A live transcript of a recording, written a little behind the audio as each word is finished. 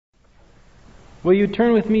Will you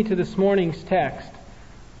turn with me to this morning's text,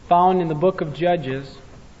 found in the book of Judges,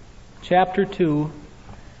 chapter 2,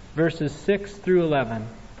 verses 6 through 11.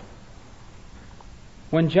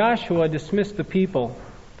 When Joshua dismissed the people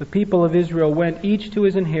of Israel went each to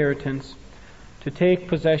his inheritance to take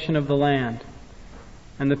possession of the land.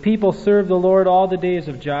 And the people served the Lord all the days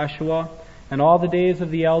of Joshua, and all the days of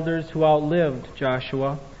the elders who outlived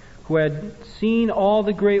Joshua, who had seen all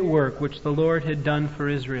the great work which the Lord had done for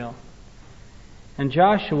Israel. And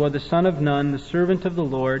Joshua, the son of Nun, the servant of the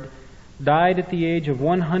Lord, died at the age of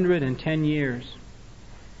 110 years.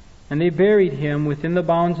 And they buried him within the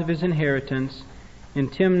bounds of his inheritance in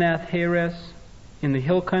Timnath-Heres, in the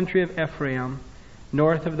hill country of Ephraim,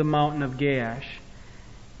 north of the mountain of Gaash.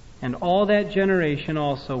 And all that generation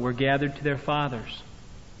also were gathered to their fathers.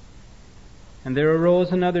 And there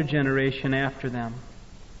arose another generation after them,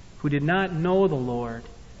 who did not know the Lord,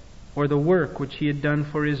 or the work which he had done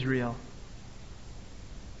for Israel.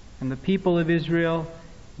 And the people of Israel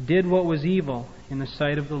did what was evil in the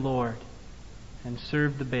sight of the Lord, and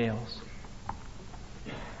served the Baals.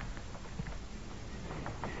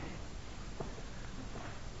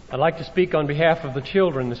 I'd like to speak on behalf of the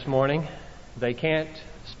children this morning. They can't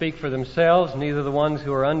speak for themselves, neither the ones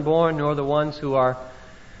who are unborn nor the ones who are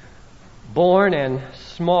born and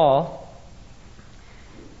small,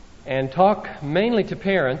 and talk mainly to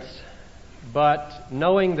parents. But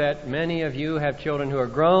knowing that many of you have children who are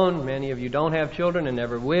grown, many of you don't have children and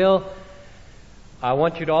never will, I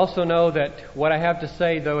want you to also know that what I have to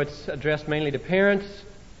say, though it's addressed mainly to parents,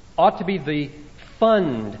 ought to be the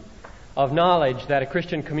fund of knowledge that a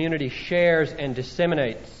Christian community shares and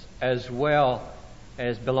disseminates, as well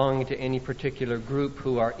as belonging to any particular group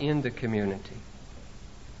who are in the community.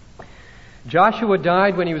 Joshua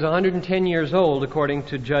died when he was 110 years old, according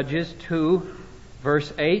to Judges 2,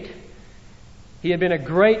 verse 8. He had been a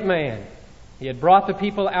great man. He had brought the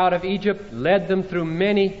people out of Egypt, led them through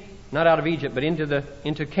many, not out of Egypt, but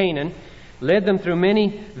into Canaan, led them through many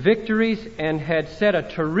victories, and had set a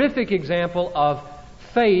terrific example of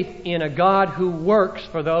faith in a God who works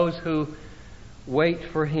for those who wait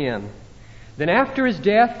for Him. Then after his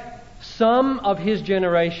death, some of his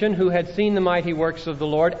generation who had seen the mighty works of the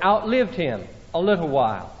Lord outlived him a little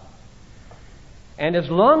while. And as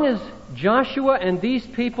long as Joshua and these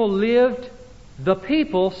people lived, the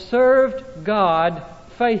people served God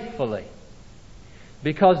faithfully,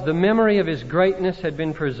 because the memory of His greatness had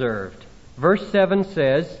been preserved. Verse 7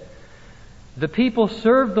 says, "The people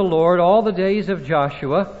served the Lord all the days of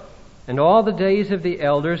Joshua and all the days of the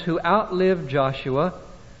elders who outlived Joshua,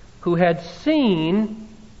 who had seen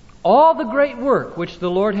all the great work which the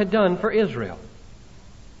Lord had done for Israel."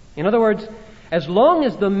 In other words, as long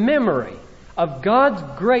as the memory of God's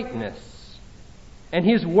greatness and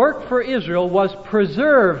His work for Israel was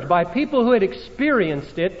preserved by people who had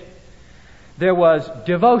experienced it, there was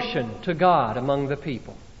devotion to God among the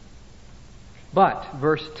people. But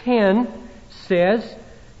verse 10 says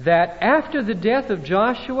that after the death of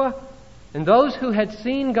Joshua, and those who had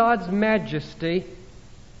seen God's majesty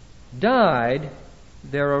died,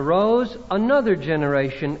 there arose another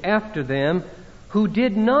generation after them who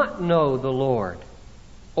did not know the Lord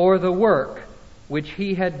or the work which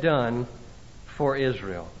He had done for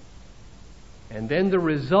Israel. And then the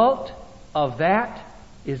result of that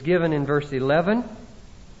is given in verse 11.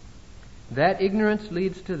 That ignorance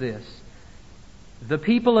leads to this: the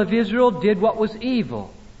people of Israel did what was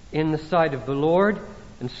evil in the sight of the Lord,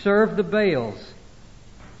 and served the Baals,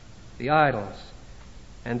 the idols.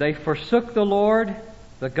 And they forsook the Lord,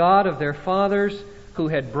 the God of their fathers, who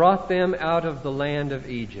had brought them out of the land of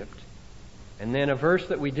Egypt. And then a verse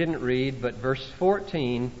that we didn't read, but verse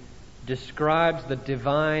 14, describes the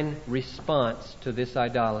divine response to this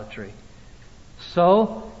idolatry.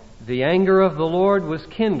 "So the anger of the Lord was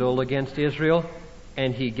kindled against Israel,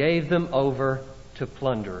 and He gave them over to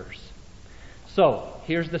plunderers." So,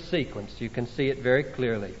 here's the sequence. You can see it very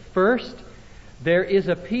clearly. First, there is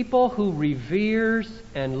a people who reveres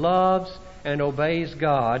and loves and obeys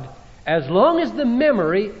God as long as the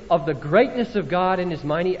memory of the greatness of God and His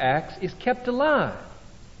mighty acts is kept alive.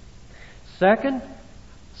 Second,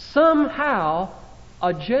 somehow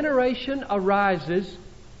a generation arises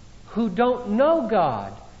who don't know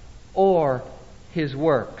God or His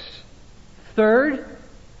works. Third,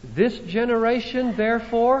 this generation,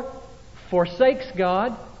 therefore, forsakes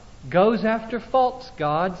God, goes after false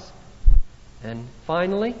gods, and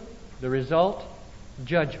finally, the result,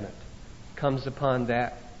 judgment, comes upon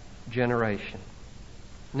that generation.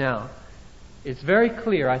 Now, it's very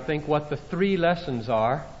clear, I think, what the three lessons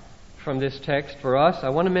are from this text for us. I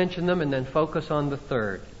want to mention them and then focus on the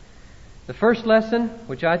third. The first lesson,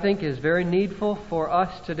 which I think is very needful for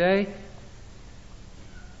us today,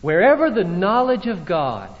 wherever the knowledge of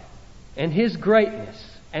God and His greatness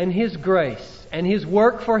and His grace and His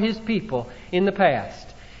work for His people in the past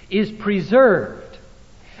is preserved,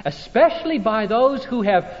 especially by those who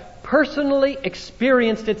have personally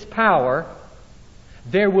experienced its power,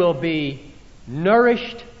 there will be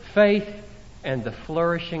nourished faith and the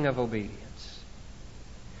flourishing of obedience.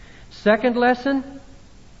 Second lesson,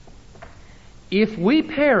 if we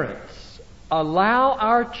parents allow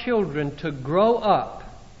our children to grow up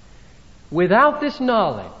without this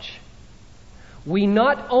knowledge, we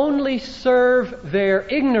not only serve their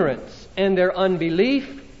ignorance and their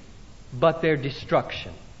unbelief, but their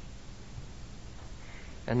destruction.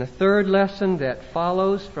 And the third lesson that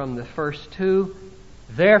follows from the first two,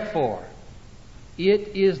 therefore,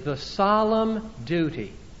 it is the solemn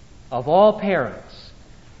duty of all parents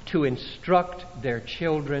to instruct their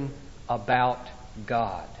children about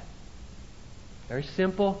God. Very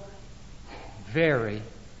simple, very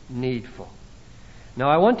needful. Now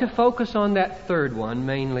I want to focus on that third one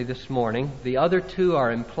mainly this morning. The other two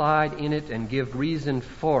are implied in it and give reason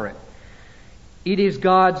for it. It is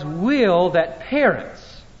God's will that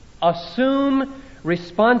parents assume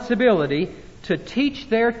responsibility to teach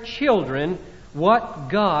their children what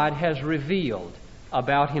God has revealed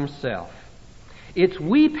about Himself. It's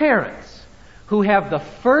we parents who have the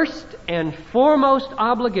first and foremost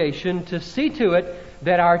obligation to see to it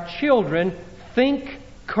that our children think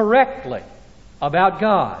correctly about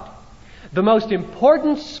God. The most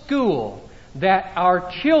important school that our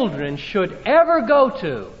children should ever go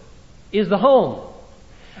to is the home.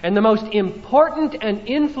 And the most important and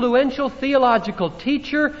influential theological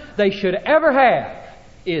teacher they should ever have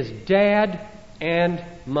is Dad and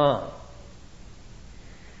Mom.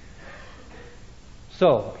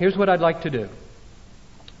 So, here's what I'd like to do.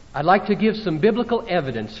 I'd like to give some biblical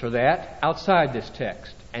evidence for that outside this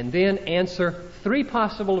text, and then answer three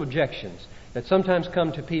possible objections that sometimes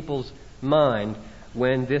come to people's mind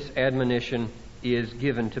when this admonition is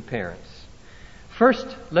given to parents. First,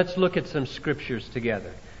 let's look at some scriptures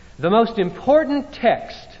together. The most important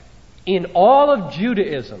text in all of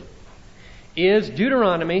Judaism is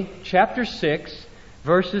Deuteronomy chapter 6,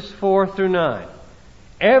 verses 4 through 9.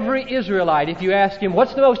 Every Israelite, if you ask him,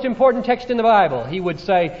 what's the most important text in the Bible? He would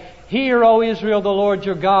say, Hear, O Israel, the Lord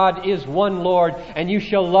your God is one Lord, and you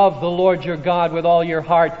shall love the Lord your God with all your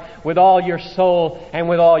heart, with all your soul, and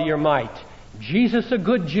with all your might. Jesus, a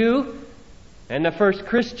good Jew, and the first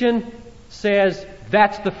Christian, says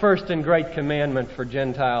that's the first and great commandment for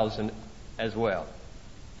Gentiles as well.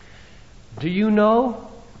 Do you know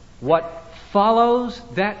what follows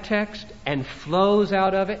that text and flows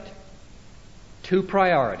out of it? Two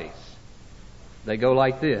priorities. They go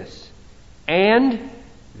like this. And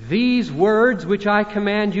these words which I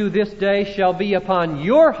command you this day shall be upon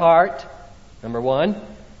your heart, number one,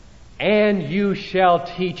 and you shall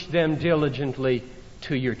teach them diligently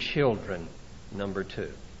to your children, number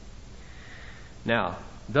two. Now,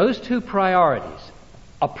 those two priorities,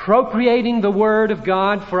 appropriating the Word of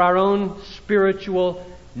God for our own spiritual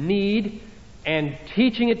need and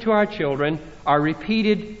teaching it to our children, are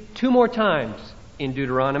repeated two more times in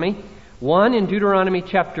Deuteronomy. One in Deuteronomy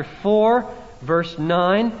chapter 4, verse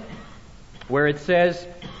 9, where it says,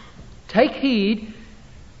 Take heed,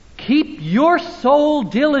 keep your soul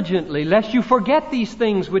diligently, lest you forget these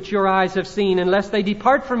things which your eyes have seen, and lest they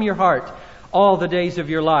depart from your heart all the days of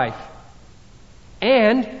your life.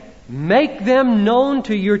 And make them known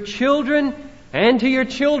to your children and to your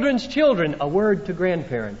children's children. A word to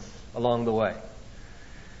grandparents along the way.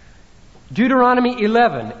 Deuteronomy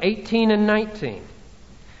 11, 18 and 19.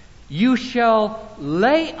 You shall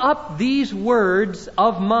lay up these words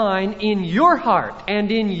of mine in your heart and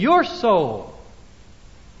in your soul,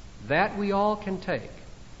 that we all can take.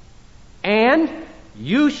 And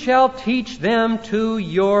you shall teach them to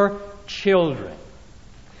your children.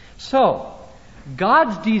 So,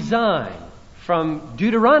 God's design, from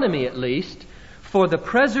Deuteronomy at least, for the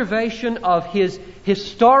preservation of His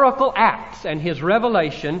historical acts and His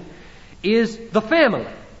revelation is the family.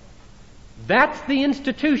 That's the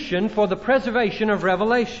institution for the preservation of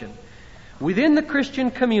revelation. Within the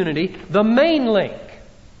Christian community, the main link,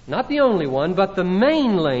 not the only one, but the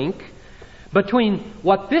main link between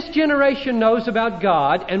what this generation knows about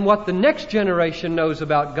God and what the next generation knows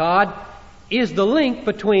about God is the link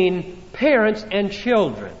between parents and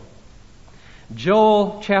children.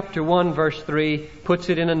 Joel chapter 1 verse 3 puts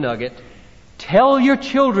it in a nugget. Tell your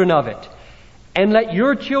children of it, and let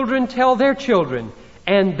your children tell their children,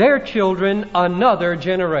 and their children another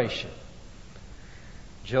generation.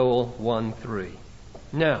 Joel 1:3.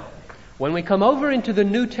 Now, When we come over into the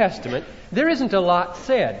New Testament, there isn't a lot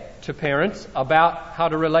said to parents about how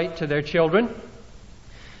to relate to their children.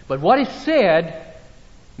 But what is said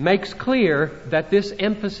makes clear that this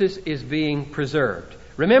emphasis is being preserved.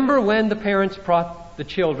 Remember when the parents brought the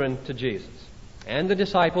children to Jesus, and the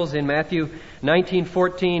disciples in Matthew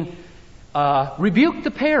 19:14 rebuked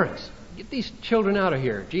the parents. Get these children out of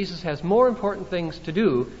here. Jesus has more important things to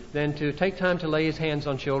do than to take time to lay His hands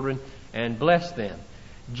on children and bless them.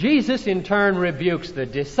 Jesus in turn rebukes the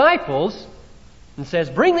disciples and says,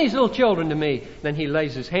 bring these little children to me. Then He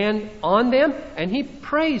lays His hand on them and He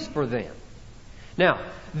prays for them. Now,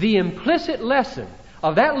 the implicit lesson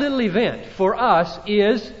of that little event for us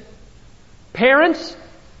is, parents,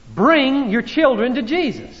 bring your children to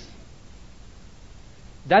Jesus.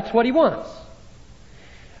 That's what He wants.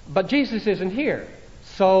 But Jesus isn't here.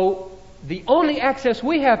 So the only access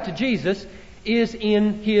we have to Jesus is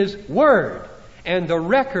in His Word and the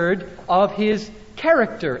record of His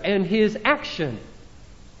character and His action.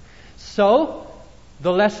 So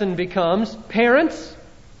the lesson becomes, parents,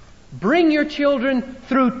 bring your children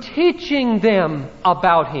through teaching them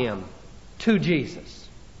about Him to Jesus.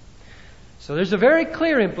 So there's a very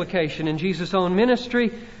clear implication in Jesus' own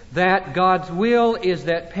ministry that God's will is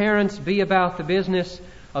that parents be about the business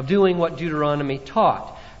of doing what Deuteronomy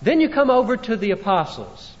taught. Then you come over to the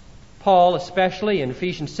apostles. Paul especially in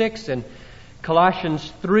Ephesians 6 and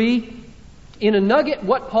Colossians 3. In a nugget,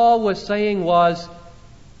 what Paul was saying was,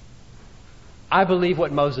 I believe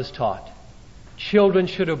what Moses taught. Children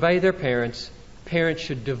should obey their parents. Parents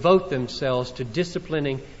should devote themselves to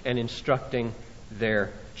disciplining and instructing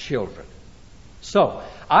their children. So,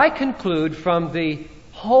 I conclude from the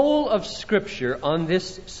whole of Scripture on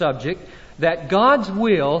this subject that God's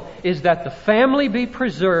will is that the family be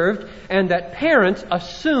preserved and that parents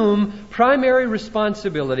assume primary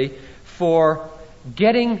responsibility for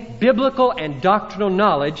getting biblical and doctrinal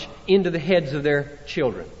knowledge into the heads of their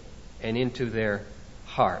children and into their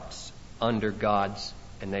hearts under God's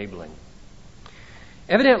enabling.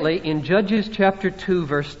 Evidently, in Judges chapter 2,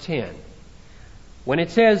 verse 10, when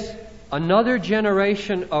it says, another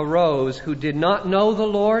generation arose who did not know the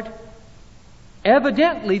Lord,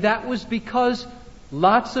 evidently that was because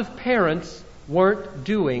lots of parents weren't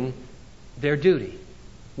doing their duty,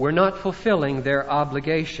 were not fulfilling their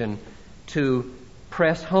obligation to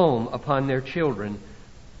press home upon their children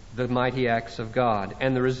the mighty acts of God.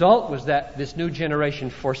 And the result was that this new generation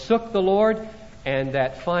forsook the Lord and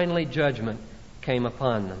that finally judgment came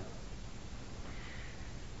upon them.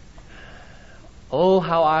 Oh,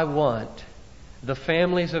 how I want the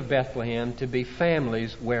families of Bethlehem to be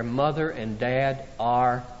families where mother and dad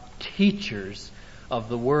are teachers of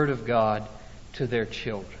the Word of God to their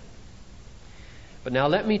children. But now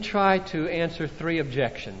let me try to answer 3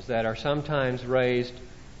 objections that are sometimes raised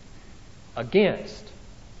against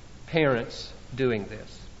parents doing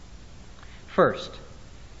this. First,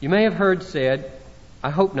 you may have heard said,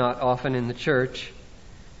 I hope not often in the church,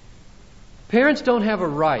 parents don't have a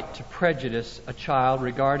right to prejudice a child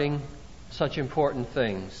regarding such important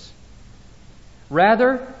things.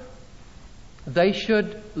 Rather, they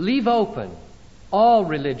should leave open all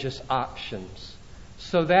religious options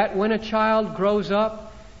so that when a child grows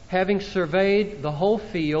up, having surveyed the whole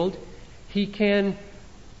field, he can,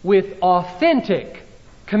 with authentic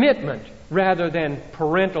commitment rather than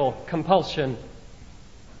parental compulsion,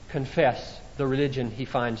 confess the religion he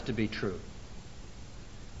finds to be true.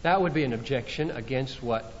 That would be an objection against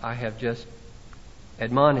what I have just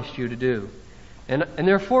admonished you to do. And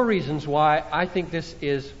there are 4 reasons why I think this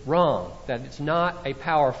is wrong, that it's not a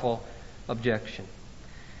powerful objection.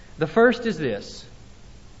 The first is this.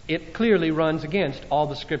 It clearly runs against all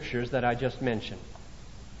the Scriptures that I just mentioned.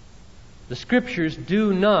 The Scriptures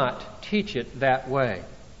do not teach it that way.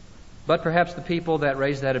 But perhaps the people that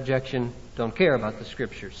raise that objection don't care about the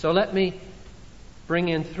Scriptures. So let me bring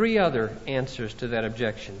in 3 other answers to that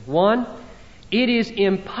objection. 1, it is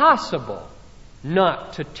impossible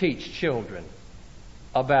not to teach children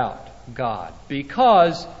about God,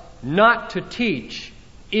 because not to teach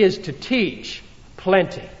is to teach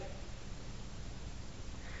plenty.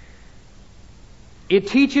 It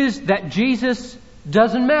teaches that Jesus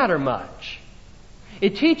doesn't matter much.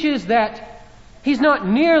 It teaches that He's not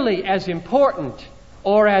nearly as important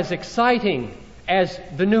or as exciting as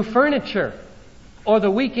the new furniture or the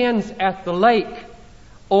weekends at the lake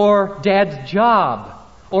or Dad's job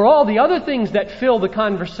or all the other things that fill the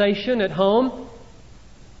conversation at home.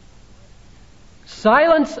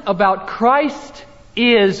 Silence about Christ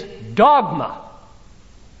is dogma,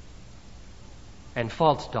 and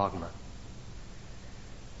false dogma.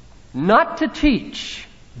 Not to teach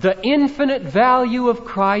the infinite value of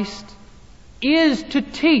Christ is to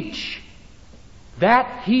teach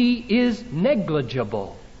that he is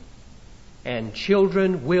negligible, and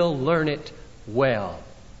children will learn it well.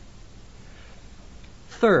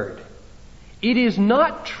 Third, it is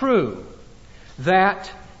not true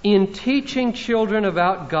that in teaching children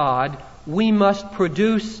about God, we must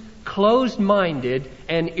produce closed-minded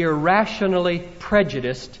and irrationally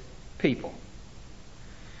prejudiced people.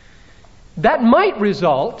 That might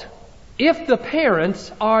result if the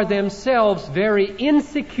parents are themselves very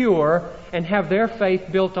insecure and have their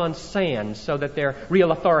faith built on sand, so that they're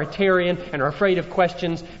real authoritarian and are afraid of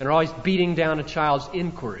questions and are always beating down a child's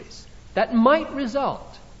inquiries. That might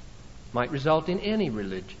result in any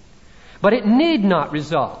religion. But it need not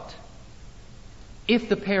result if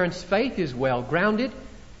the parent's faith is well grounded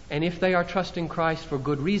and if they are trusting Christ for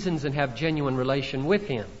good reasons and have genuine relation with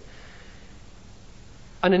Him.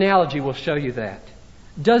 An analogy will show you that.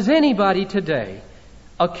 Does anybody today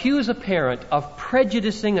accuse a parent of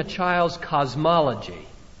prejudicing a child's cosmology,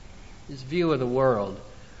 his view of the world,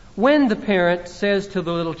 when the parent says to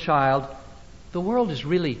the little child, the world is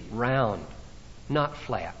really round, not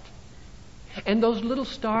flat? And those little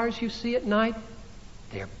stars you see at night,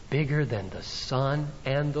 they're bigger than the sun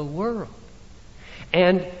and the world.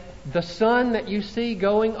 And the sun that you see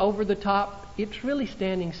going over the top, it's really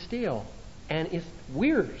standing still, and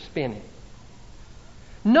we're spinning.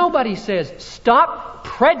 Nobody says, stop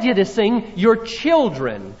prejudicing your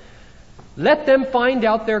children. Let them find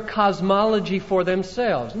out their cosmology for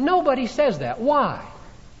themselves. Nobody says that. Why?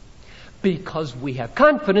 Because we have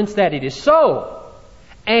confidence that it is so.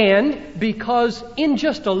 And because in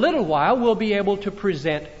just a little while we'll be able to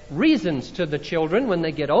present reasons to the children when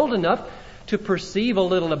they get old enough to perceive a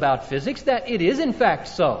little about physics that it is in fact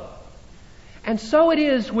so. And so it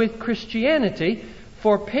is with Christianity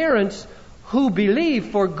for parents who believe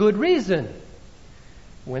for good reason.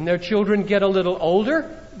 When their children get a little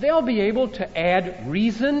older, they'll be able to add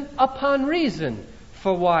reason upon reason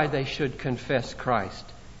for why they should confess Christ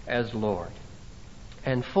as Lord.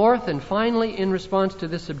 And fourth and finally, in response to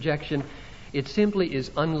this objection, it simply is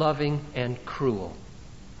unloving and cruel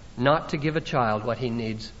not to give a child what he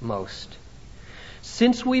needs most.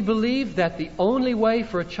 Since we believe that the only way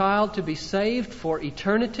for a child to be saved for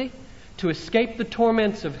eternity, to escape the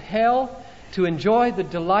torments of hell, to enjoy the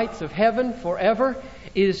delights of heaven forever,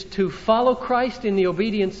 is to follow Christ in the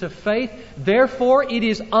obedience of faith, therefore it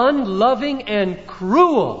is unloving and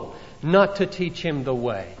cruel not to teach him the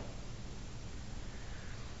way.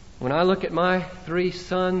 When I look at my 3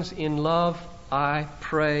 sons in love, I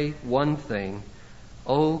pray one thing: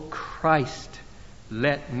 O Christ,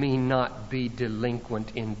 let me not be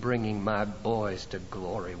delinquent in bringing my boys to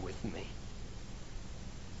glory with me.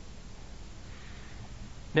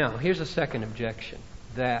 Now, here's a second objection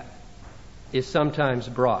that is sometimes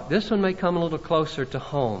brought. This one may come a little closer to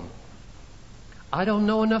home. I don't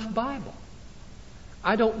know enough Bible.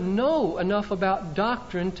 I don't know enough about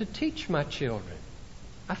doctrine to teach my children.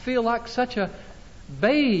 I feel like such a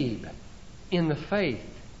babe in the faith.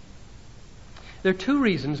 There are 2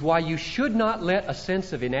 reasons why you should not let a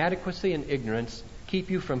sense of inadequacy and ignorance keep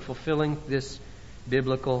you from fulfilling this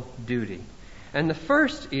biblical duty. And the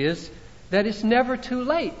first is that it's never too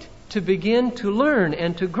late to begin to learn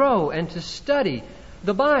and to grow and to study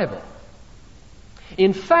the Bible.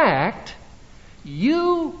 In fact,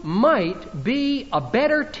 you might be a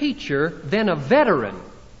better teacher than a veteran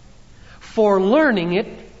for learning it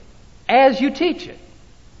as you teach it.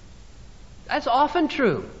 That's often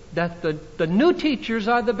true, that the new teachers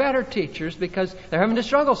are the better teachers because they're having to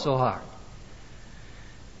struggle so hard.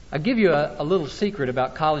 I'll give you a little secret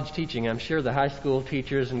about college teaching. I'm sure the high school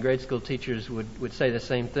teachers and grade school teachers would say the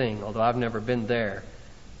same thing, although I've never been there.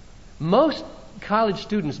 Most college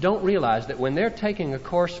students don't realize that when they're taking a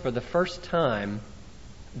course for the first time,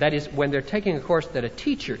 that is, when they're taking a course that a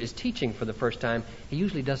teacher is teaching for the first time, he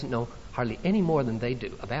usually doesn't know hardly any more than they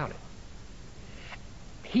do about it.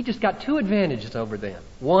 He just got 2 advantages over them.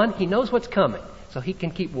 1, he knows what's coming, so he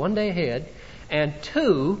can keep one day ahead. And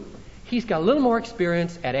 2, he's got a little more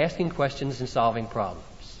experience at asking questions and solving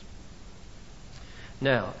problems.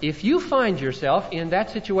 Now, if you find yourself in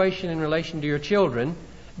that situation in relation to your children,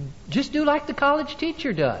 just do like the college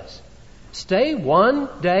teacher does. Stay one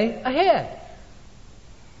day ahead.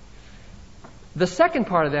 The second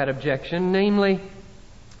part of that objection, namely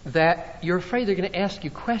that you're afraid they're going to ask you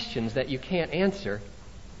questions that you can't answer,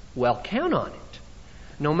 well, count on it.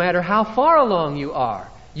 No matter how far along you are,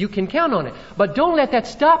 you can count on it. But don't let that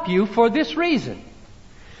stop you for this reason.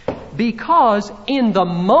 Because in the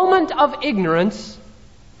moment of ignorance,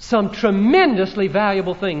 some tremendously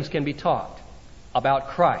valuable things can be taught about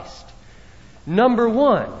Christ. Number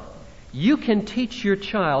 1, you can teach your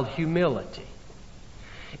child humility.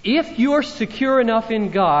 If you're secure enough in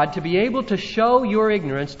God to be able to show your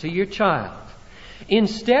ignorance to your child,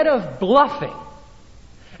 instead of bluffing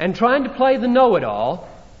and trying to play the know-it-all,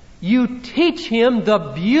 you teach him the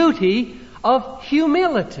beauty of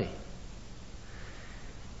humility.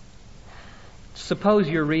 Suppose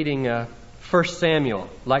you're reading 1 Samuel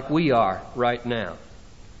like we are right now,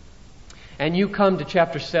 and you come to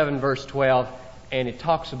chapter 7, verse 12, and it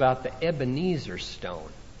talks about the Ebenezer stone.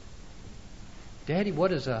 Daddy,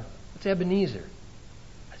 what's Ebenezer?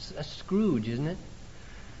 That's Scrooge, isn't it?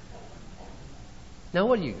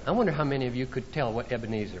 Now, I wonder how many of you could tell what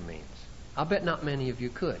Ebenezer means. I'll bet not many of you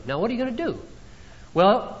could. Now, what are you going to do?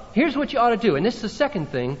 Well, here's what you ought to do, and this is the second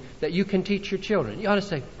thing that you can teach your children. You ought to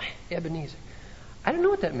say, Ebenezer. I don't know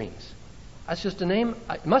what that means. That's just a name.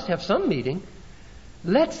 It must have some meaning.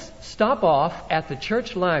 Let's stop off at the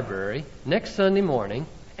church library next Sunday morning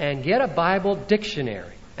and get a Bible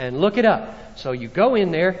dictionary and look it up. So you go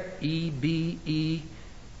in there, E-B-E-E,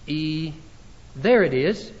 there it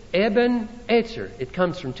is, Ebenezer. It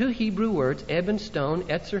comes from two Hebrew words, Eben, stone,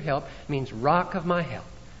 Etzer, help, means rock of my help.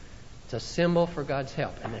 It's a symbol for God's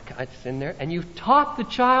help. And it's in there. And you've taught the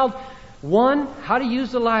child, one, how to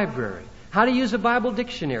use the library, how to use a Bible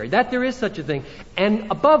dictionary, that there is such a thing.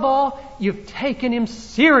 And above all, you've taken him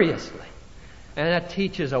seriously. And that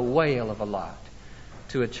teaches a whale of a lot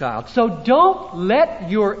to a child. So don't let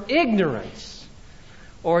your ignorance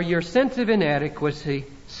or your sense of inadequacy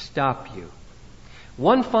stop you.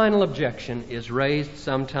 One final objection is raised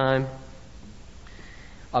sometime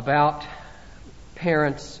about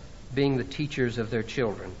parents being the teachers of their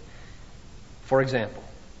children. For example,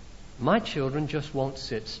 my children just won't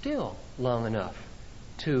sit still long enough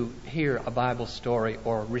to hear a Bible story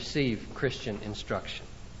or receive Christian instruction.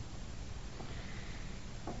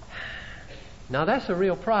 Now that's a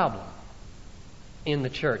real problem in the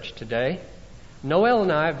church today. Noel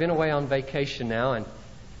and I have been away on vacation now,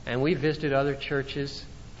 and we visited other churches,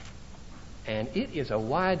 and it is a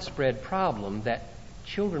widespread problem that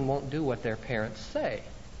children won't do what their parents say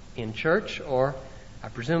in church, or I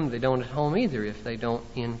presume they don't at home either if they don't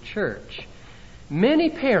in church. Many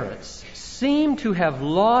parents seem to have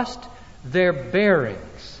lost their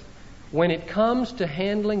bearings when it comes to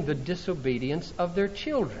handling the disobedience of their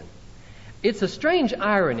children. It's a strange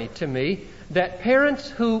irony to me that parents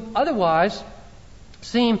who otherwise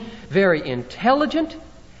seem very intelligent,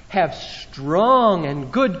 have strong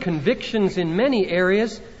and good convictions in many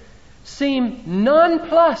areas, seem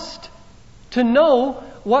nonplussed to know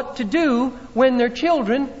what to do when their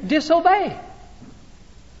children disobey.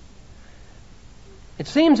 It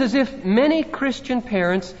seems as if many Christian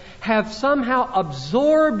parents have somehow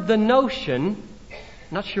absorbed the notion,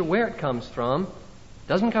 not sure where it comes from,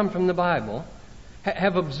 doesn't come from the Bible,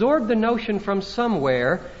 have absorbed the notion from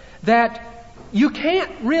somewhere that you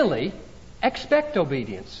can't really expect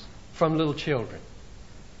obedience from little children.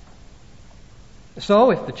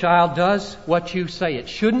 So if the child does what you say it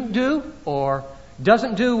shouldn't do, or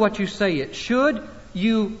doesn't do what you say it should,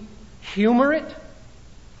 you humor it.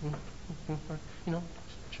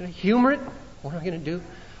 Should I humor it? What am I going to do?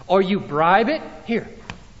 Or you bribe it. Here,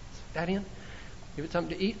 stick that in. Give it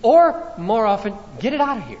something to eat. Or, more often, get it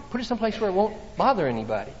out of here. Put it someplace where it won't bother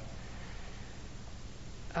anybody.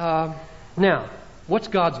 Now, what's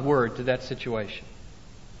God's word to that situation?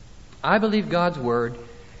 I believe God's word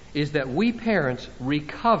is that we parents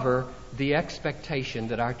recover the expectation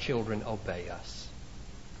that our children obey us.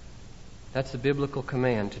 That's the biblical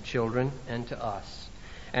command to children and to us.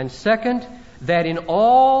 And second, that in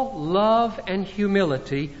all love and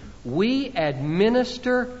humility, we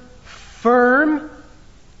administer firm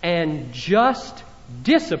and just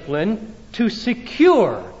discipline to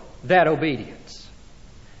secure that obedience.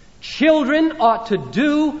 Children ought to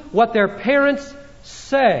do what their parents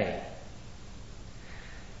say.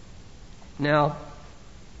 Now,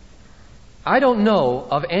 I don't know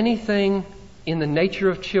of anything in the nature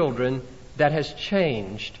of children that has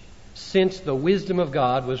changed since the wisdom of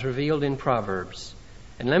God was revealed in Proverbs.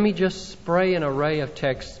 And let me just spray an array of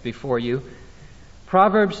texts before you.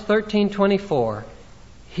 Proverbs 13:24.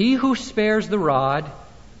 He who spares the rod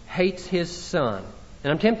hates his son.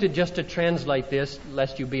 And I'm tempted just to translate this,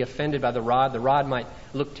 lest you be offended by the rod. The rod might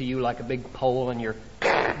look to you like a big pole and you're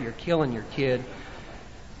killing your kid.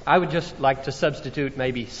 I would just like to substitute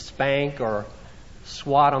maybe spank or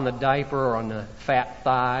swat on the diaper or on the fat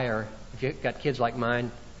thigh. Or if you've got kids like mine,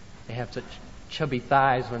 they have such chubby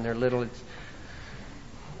thighs when they're little.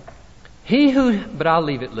 But I'll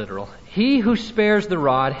leave it literal. He who spares the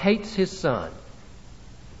rod hates his son,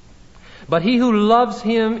 but he who loves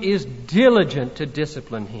him is diligent to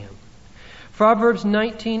discipline him. Proverbs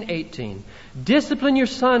 19:18. Discipline your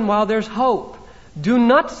son while there's hope. Do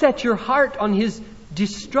not set your heart on his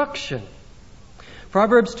destruction.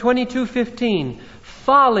 Proverbs 22:15.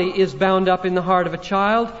 Folly is bound up in the heart of a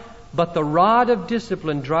child, but the rod of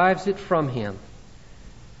discipline drives it from him.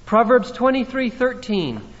 Proverbs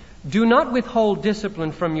 23:13. Do not withhold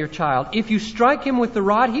discipline from your child. If you strike him with the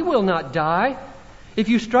rod, he will not die. If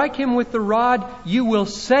you strike him with the rod, you will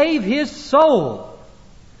save his soul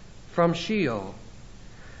from Sheol.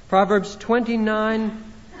 Proverbs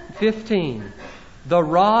 29:15. The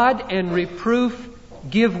rod and reproof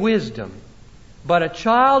give wisdom, but a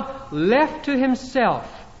child left to himself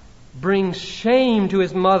brings shame to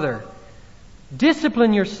his mother.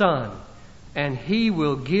 Discipline your son, and he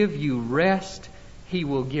will give you rest. He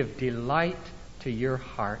will give delight to your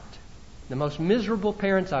heart. The most miserable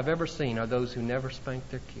parents I've ever seen are those who never spank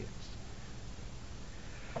their kids.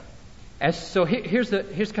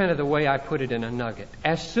 Here's kind of the way I put it in a nugget.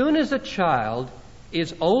 As soon as a child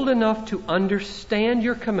is old enough to understand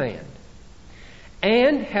your command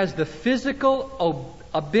and has the physical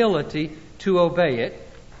ability to obey it,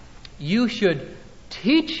 you should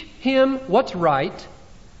teach him what's right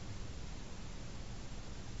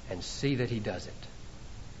and see that he does it.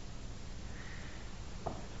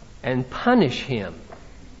 And punish him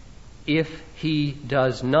if he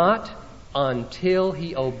does not until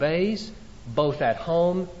he obeys, both at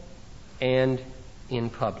home and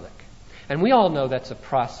in public. And we all know that's a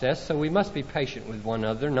process, so we must be patient with one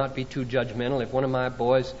another, not be too judgmental. If one of my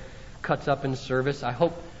boys cuts up in service, I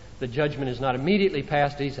hope the judgment is not immediately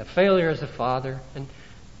passed. He's a failure as a father. And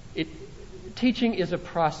teaching is a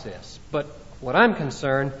process. But what I'm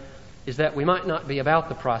concerned is that we might not be about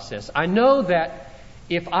the process. I know that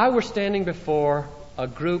if I were standing before a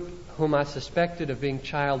group whom I suspected of being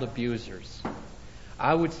child abusers,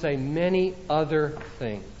 I would say many other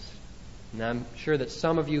things. And I'm sure that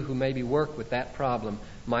some of you who maybe work with that problem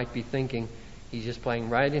might be thinking, he's just playing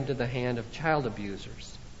right into the hand of child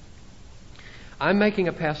abusers. I'm making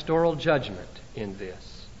a pastoral judgment in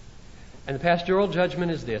this. And the pastoral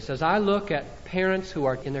judgment is this. As I look at parents who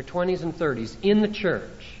are in their 20s and 30s in the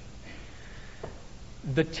church,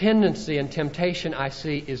 the tendency and temptation I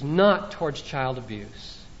see is not towards child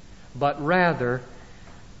abuse, but rather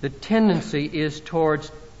the tendency is towards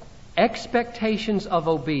expectations of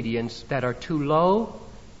obedience that are too low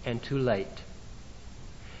and too late,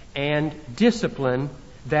 and discipline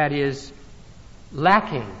that is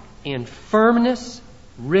lacking in firmness,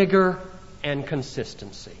 rigor, and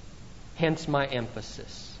consistency. Hence my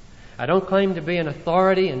emphasis. I don't claim to be an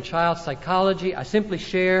authority in child psychology. I simply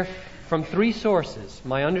share from three sources: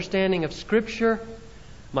 my understanding of Scripture,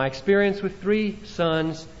 my experience with 3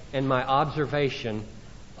 sons, and my observation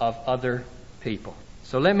of other people.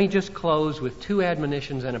 So let me just close with 2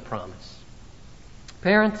 admonitions and a promise.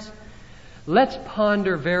 Parents, let's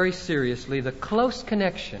ponder very seriously the close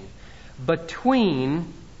connection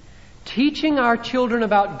between teaching our children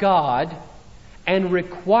about God and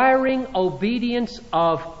requiring obedience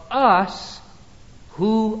of us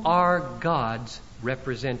who are God's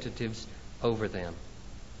representatives over them.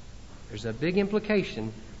 There's a big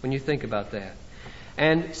implication when you think about that.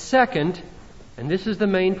 And second, and this is the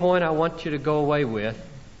main point I want you to go away with,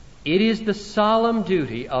 it is the solemn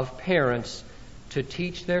duty of parents to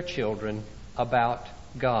teach their children about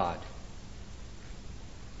God.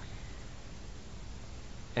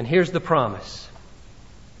 And here's the promise.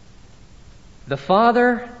 The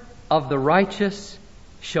father of the righteous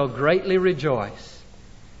shall greatly rejoice,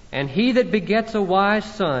 and he that begets a wise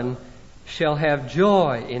son shall have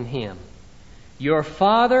joy in him. Your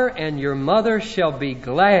father and your mother shall be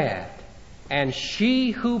glad, and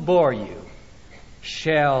she who bore you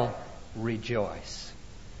shall rejoice.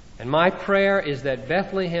 And my prayer is that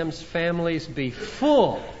Bethlehem's families be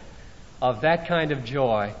full of that kind of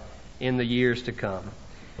joy in the years to come.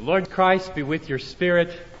 The Lord Christ be with your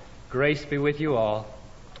spirit. Grace be with you all.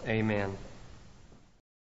 Amen.